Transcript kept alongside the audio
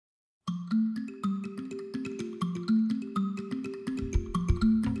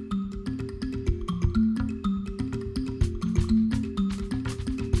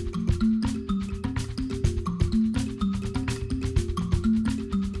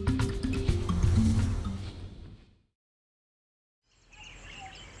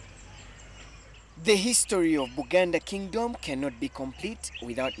The history of Buganda Kingdom cannot be complete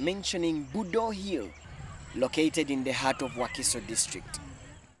without mentioning Buddo Hill, located in the heart of Wakiso district.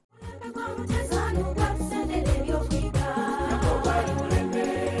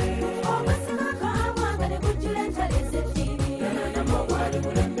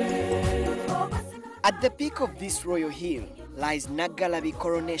 At the peak of this royal hill lies Nagalabi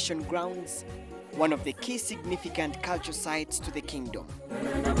Coronation Grounds, one of the key significant cultural sites to the kingdom.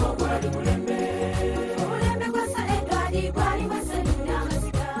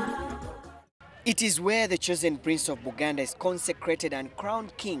 It is where the chosen prince of Buganda is consecrated and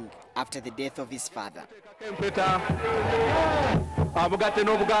crowned king after the death of his father.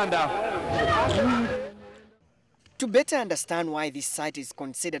 To better understand why this site is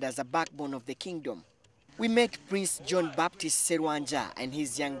considered as a backbone of the kingdom, we met Prince John Baptist Serwanja and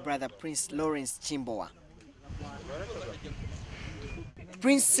his young brother Prince Lawrence Chimbowa.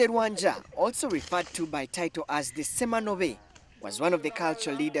 Prince Serwanja, also referred to by title as the Semanove, was one of the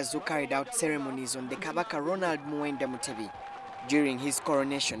cultural leaders who carried out ceremonies on the Kabaka Ronald Muwenda Mutebi during his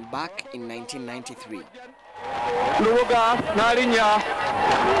coronation back in 1993.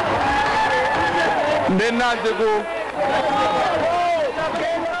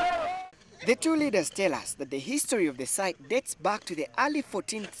 The two leaders tell us that the history of the site dates back to the early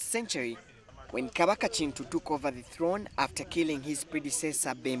 14th century when Kabaka Chintu took over the throne after killing his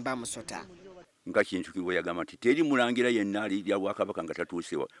predecessor Bemba Musota.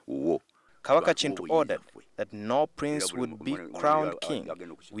 Kabaka Chintu ordered that no prince would be crowned king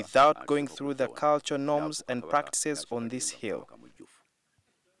without going through the cultural norms and practices on this hill.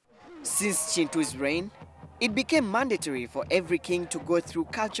 Since Chintu's reign, it became mandatory for every king to go through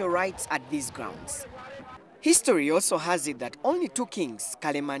cultural rites at these grounds. History also has it that only two kings,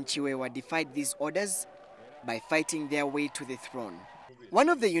 Kalema and Chiwewa, defied these orders by fighting their way to the throne. One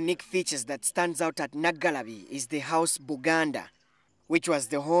of the unique features that stands out at Nagalabi is the house Buganda, which was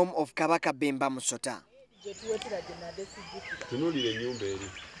the home of Kabaka Bemba Musota.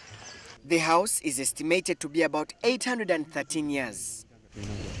 The house is estimated to be about 813 years.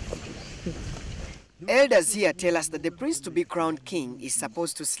 Elders here tell us that the prince to be crowned king is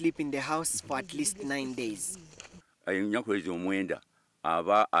supposed to sleep in the house for at least 9 days. During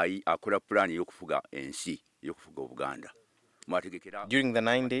the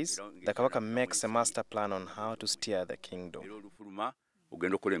 9 days, the Kabaka makes a master plan on how to steer the kingdom.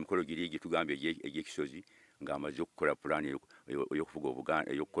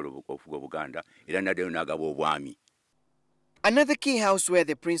 Another key house where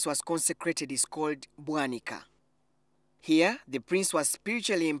the prince was consecrated is called Bwanika. Here, the prince was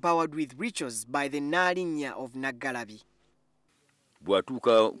spiritually empowered with rituals by the Nalinya of Nagalabi.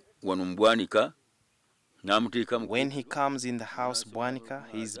 When he comes in the house Bwanika,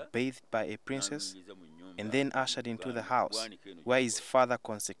 he is bathed by a princess and then ushered into the house where his father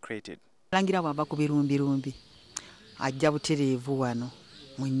consecrated.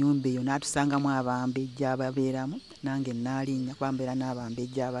 Mu nnyumba eyo n'atusangamu abambejja ababeeramu nange naalinnya kwambeera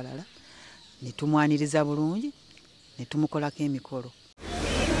n'abambejja abalala ne tumwaniriza bulungi ne tumukolako emikolo.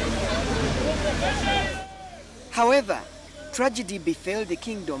 However, tragedy befell the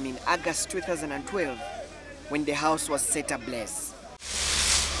kingdom in August 2012 when the house was set ablaze.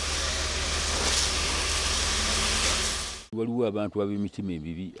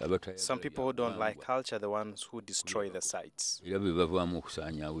 Some people who don't like culture are the ones who destroy the sites.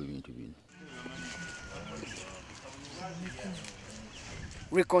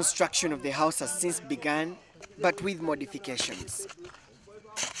 Reconstruction of the house has since begun, but with modifications.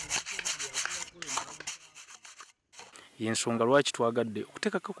 Yensonga lwaki twagadde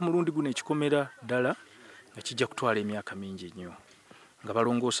okuteekako ku mulundi guno ekikomera ddala nga kijja kutwala emyaka mingi nnyo nga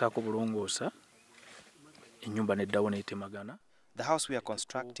balongoosaako bulongoosa. The house we are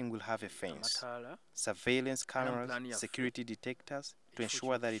constructing will have a fence, surveillance cameras, security detectors to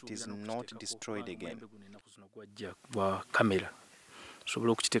ensure that it is not destroyed again.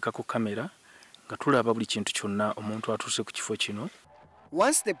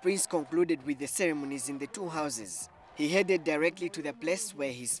 Once the prince concluded with the ceremonies in the two houses, he headed directly to the place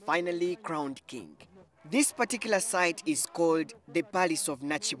where he's finally crowned king. This particular site is called the Palace of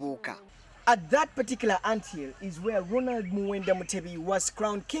Nachibuka. At that particular anthill is where Ronald Muwenda Mutebi was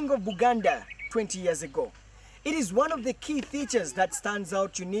crowned King of Buganda 20 years ago. It is one of the key features that stands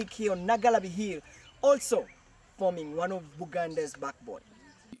out unique here on Nagalabi Hill, also forming one of Buganda's backbone.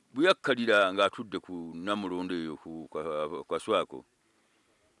 When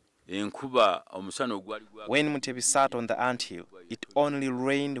Mutebi sat on the anthill, it only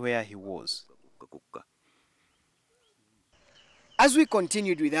rained where he was. As we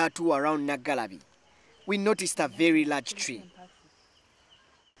continued with our tour around Nagalabi, we noticed a very large tree.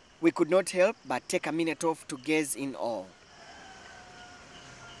 We could not help but take a minute off to gaze in awe.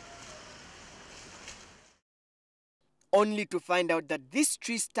 Only to find out that this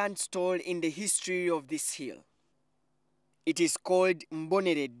tree stands tall in the history of this hill. It is called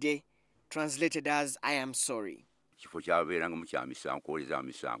Mboneredde, translated as I am sorry.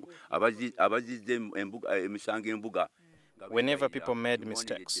 Whenever people made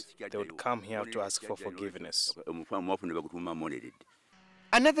mistakes, they would come here to ask for forgiveness.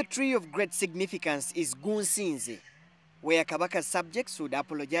 Another tree of great significance is Gunsinze, where Kabaka's subjects would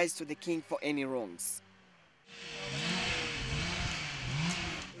apologize to the king for any wrongs.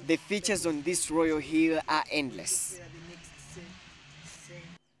 The features on this royal hill are endless.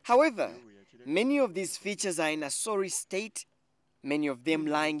 However, many of these features are in a sorry state, many of them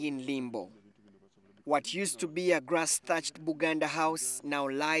lying in limbo. What used to be a grass-thatched Buganda house now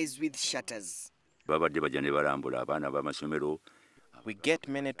lies with shutters. We get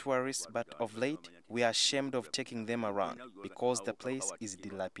many tourists, but of late, we are ashamed of taking them around because the place is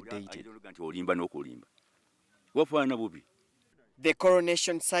dilapidated. The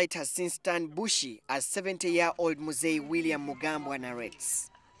coronation site has since turned bushy, as 70-year-old Muzei William Mugambwa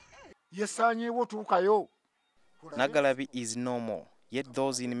narrates. Nagalabi is no more, yet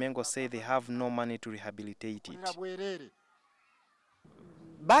those in Mengo say they have no money to rehabilitate it.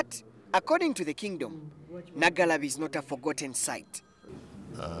 But, according to the kingdom, Nagalabi is not a forgotten site.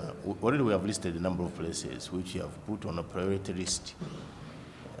 Already we have listed a number of places which we have put on a priority list.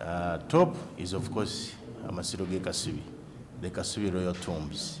 Top is, of course, Amasiroge Kasubi, the Kasubi Royal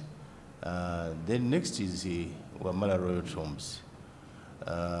Tombs. Then next is the Wamala Royal Tombs,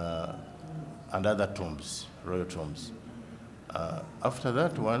 and other tombs, royal tombs. After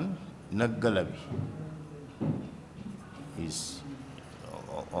that one, Nagalabi is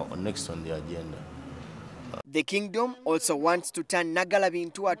next on the agenda. The kingdom also wants to turn Nagalabi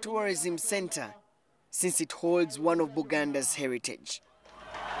into a tourism center, since it holds one of Buganda's heritage.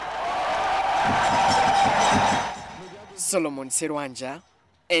 Solomon Serwanja,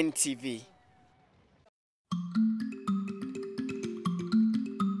 NTV.